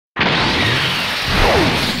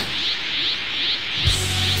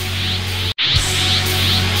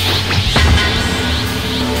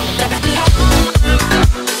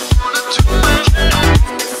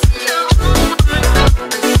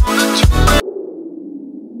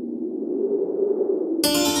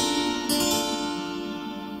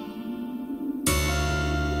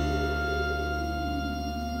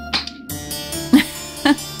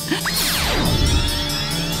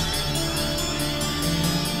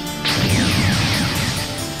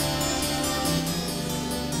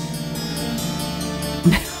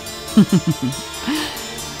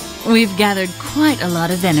We've gathered quite a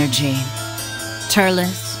lot of energy.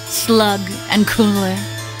 Turles, Slug, and Cooler,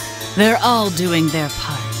 they're all doing their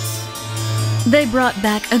parts. They brought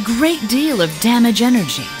back a great deal of damage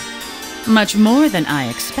energy. Much more than I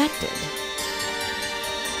expected.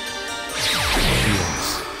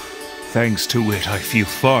 Yes. Thanks to it, I feel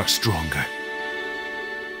far stronger.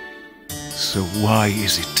 So why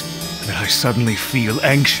is it that I suddenly feel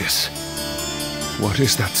anxious? What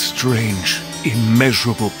is that strange,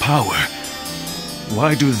 immeasurable power?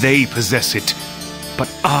 Why do they possess it, but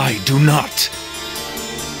I do not?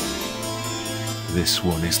 This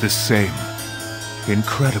one is the same.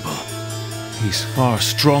 Incredible. He's far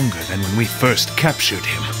stronger than when we first captured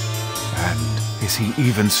him. And is he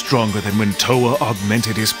even stronger than when Toa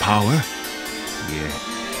augmented his power? Yeah,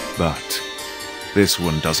 but this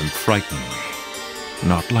one doesn't frighten me.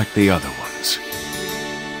 Not like the other ones.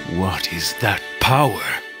 What is that power?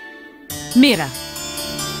 Mira,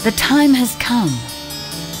 the time has come.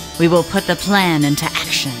 We will put the plan into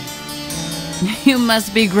action. You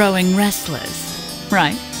must be growing restless,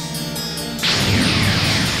 right?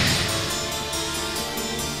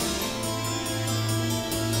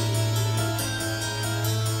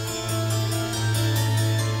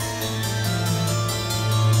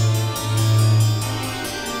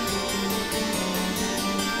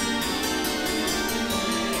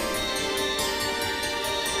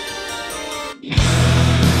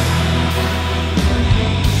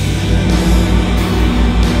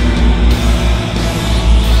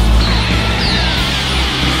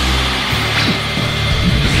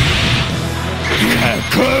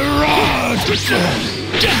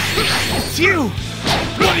 It's you!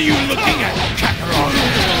 What are you looking at, Kakarot?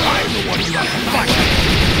 I'm the one you have to fight!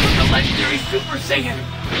 The legendary Super Saiyan,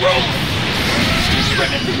 Roman!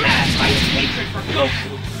 Driven mad by his hatred for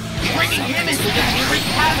Goku, bringing him into this to wreak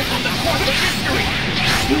havoc on the course of history!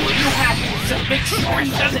 Do what you have to make sure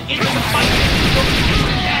he doesn't enter the fight with Goku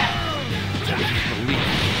Black!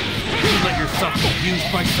 You let yourself be used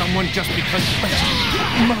by someone just because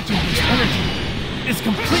Majin Buu's energy is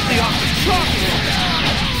completely off the charts!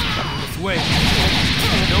 Coming this way.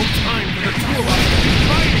 No time for the two of us to be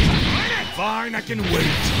fighting! Fine, I can wait.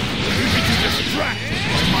 You can do distract.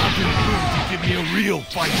 Majin Buu to give me a real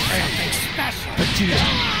fight. Vegeta,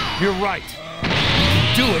 you're right.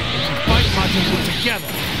 Do it if you fight Majin Buu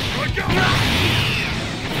together.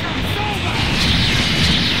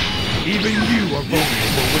 Even you are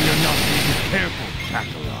vulnerable when you're not being careful,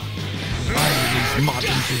 Kakarot. I release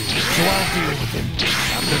Majin Buu, so I'll deal with him.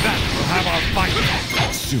 After that, we'll have our fight,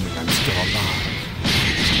 assuming I'm still alive.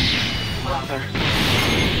 Mother.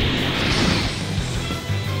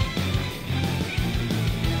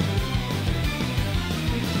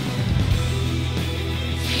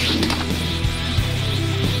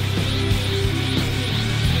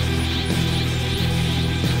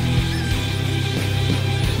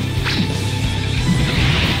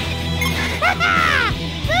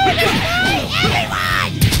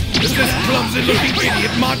 Is this clumsy-looking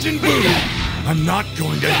idiot Majin Buu? I'm not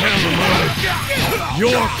going to hell alone.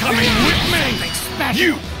 You're coming with me.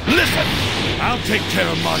 You, listen. I'll take care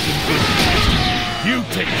of Majin Buu. You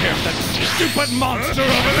take care of that stupid monster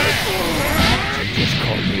over there. You just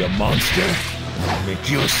called me a monster. I'll make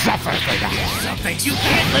you suffer for that. You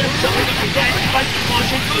can't let him go into your dad and fight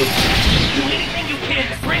Majin Buu. Do anything you can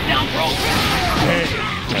to bring down Roman. Hey,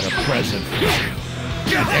 got a present for you.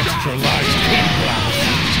 An extra large king glass.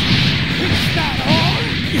 Is that all?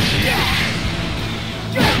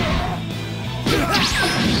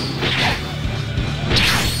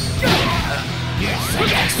 Yes,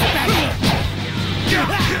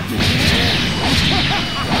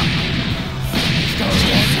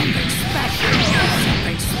 something special.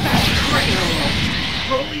 Something special.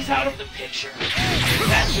 Broly's out of the picture.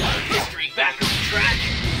 That's just history back on track.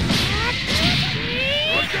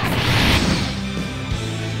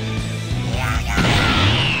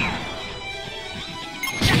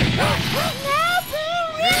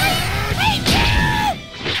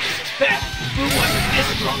 Bad. Buu wasn't this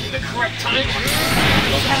strong in the correct timeline.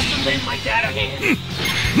 You'll have to lend my dad a hand.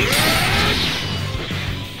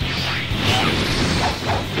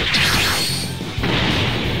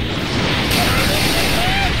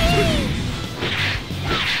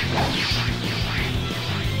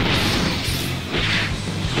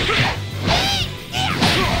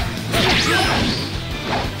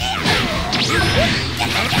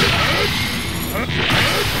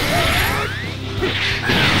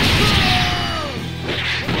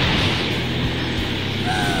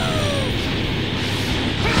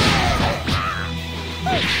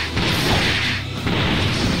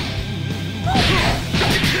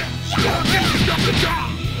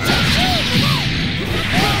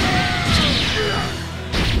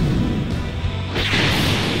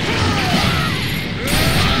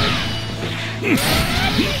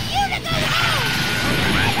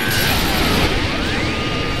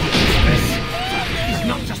 He's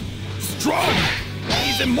not just strong,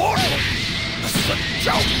 he's immortal! This is a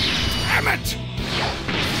joke! Damn it!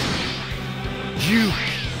 You,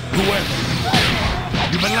 whoever you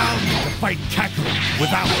are, you've allowed me to fight Kakarot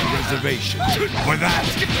without a reservation. For that,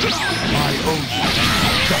 I owe you.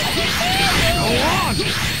 Go on!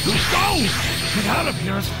 Go! Get out of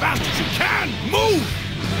here as fast as you can! Move!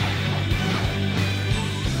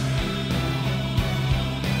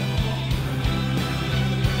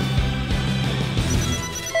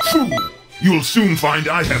 Fool! You'll soon find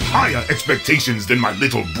I have higher expectations than my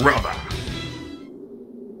little brother.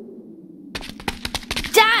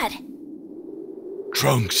 Dad!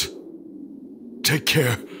 Trunks, take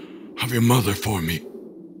care of your mother for me.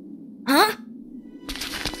 Huh?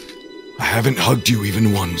 I haven't hugged you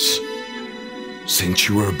even once since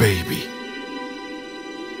you were a baby.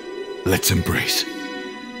 Let's embrace.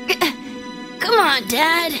 Come on,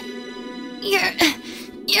 Dad.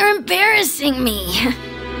 You're embarrassing me.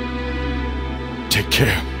 Take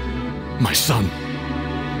care, my son.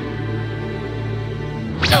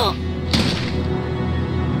 Oh.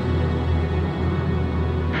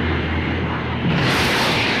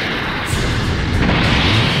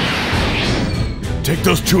 Take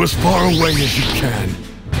those two as far away as you can.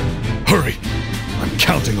 Hurry! I'm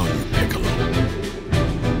counting on you, Piccolo.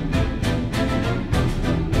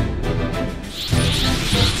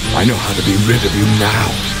 I know how to be rid of you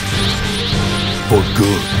now. For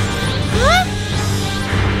good. Huh?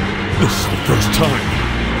 This is the first time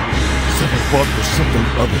I've ever fought for something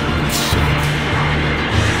other than myself.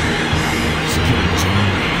 Skills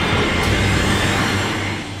only.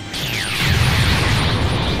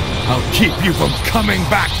 I'll keep you from coming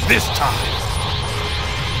back this time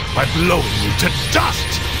by blowing you to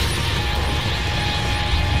dust.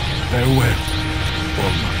 Farewell, all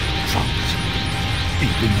my Trunks,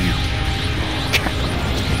 even you.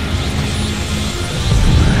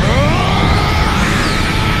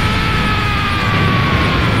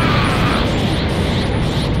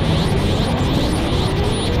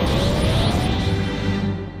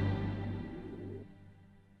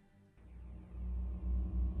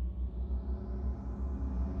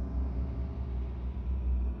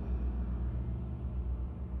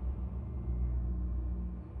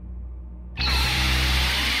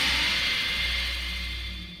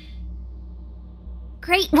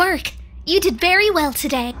 Great work. You did very well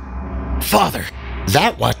today. Father,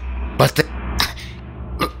 that was... But the...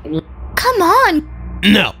 Come on.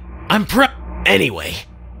 No, I'm anyway.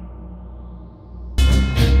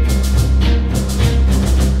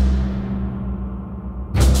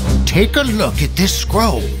 Take a look at this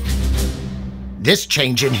scroll. This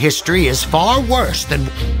change in history is far worse than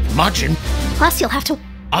much in... Plus, you'll have to...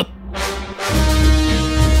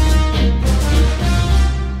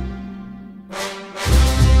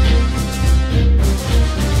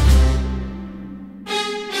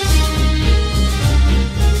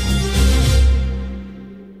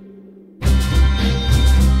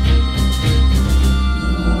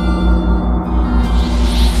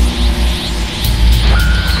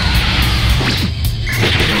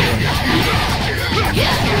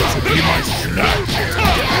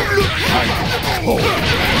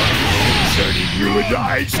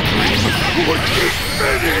 Ice cream would be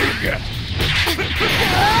fitting!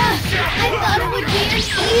 I thought it would be an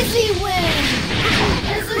easy win!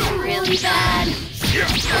 This is really bad.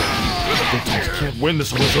 Dimps can't win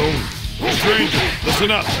this on his own. Stranger,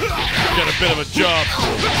 listen up. You've got a bit of a job.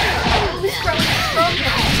 Who's growing stronger?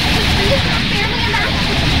 Please don't bear me in that.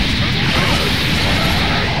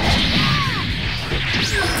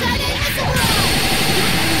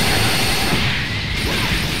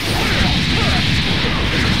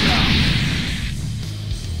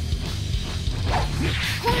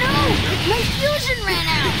 Oh no! My fusion ran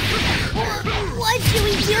out! What do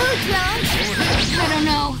we do, Trunks? I don't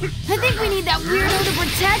know. I think we need that weirdo to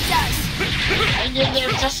protect us. Hang in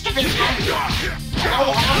there just a bit longer.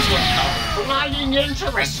 GOHAN will come flying into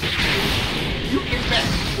rescue. You can bet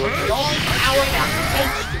with your powered up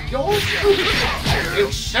thanks to your suit,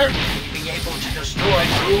 you'll certainly be able to destroy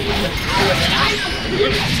you with the power that I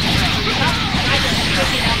give. I just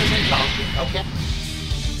took it out of the donkey, okay?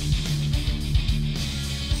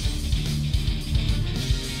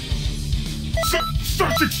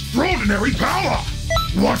 Such extraordinary power!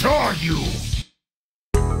 What are you?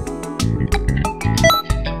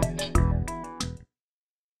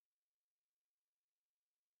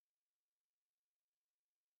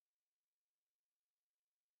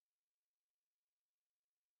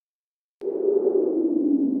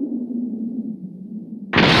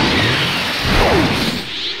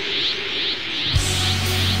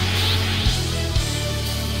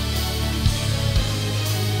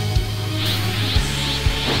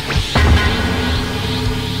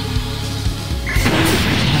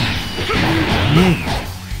 mean?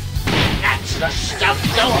 That's the stuff,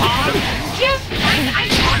 Gohan! Just like I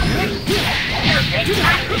wanted! Perfect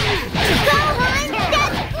timing! Gohan,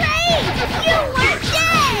 that's great! You were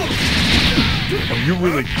dead! Are you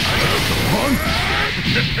really Gohan?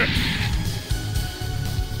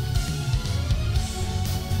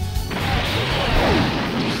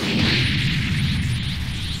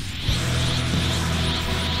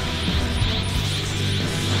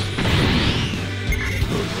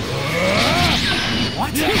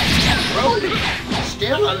 What? Broly?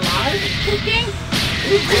 Still alive and kicking?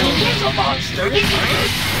 He really is a monster, isn't he?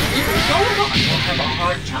 Even Gohan will have a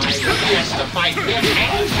hard time if he has to fight him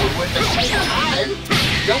and you at the same time.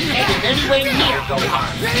 Don't let him anywhere near Gohan.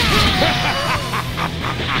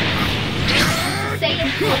 Saiyan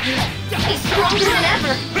Goku, he's stronger than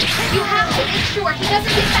ever. You have to make sure he doesn't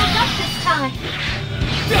get back up this time.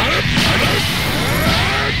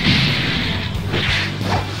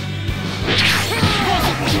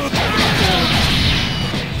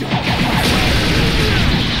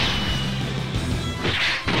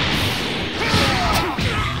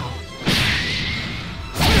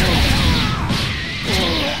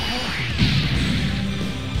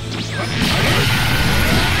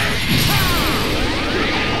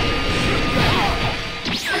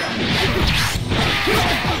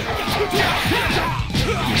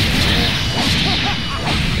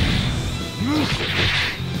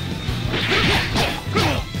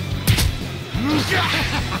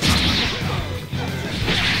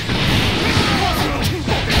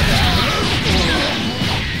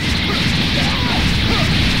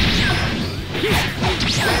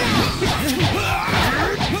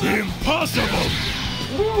 Impossible!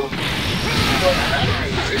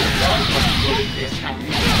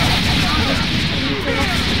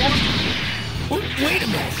 Wait a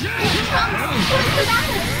minute! What's the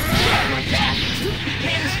matter? My back! You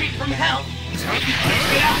can't escape from hell!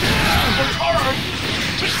 Get out! Return!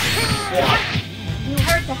 What? You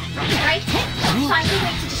heard that, right? Find a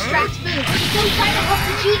way to distract Boo. Go try to help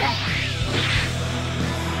Vegeta.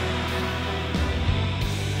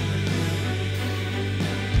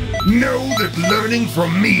 Know that learning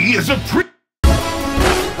from me is a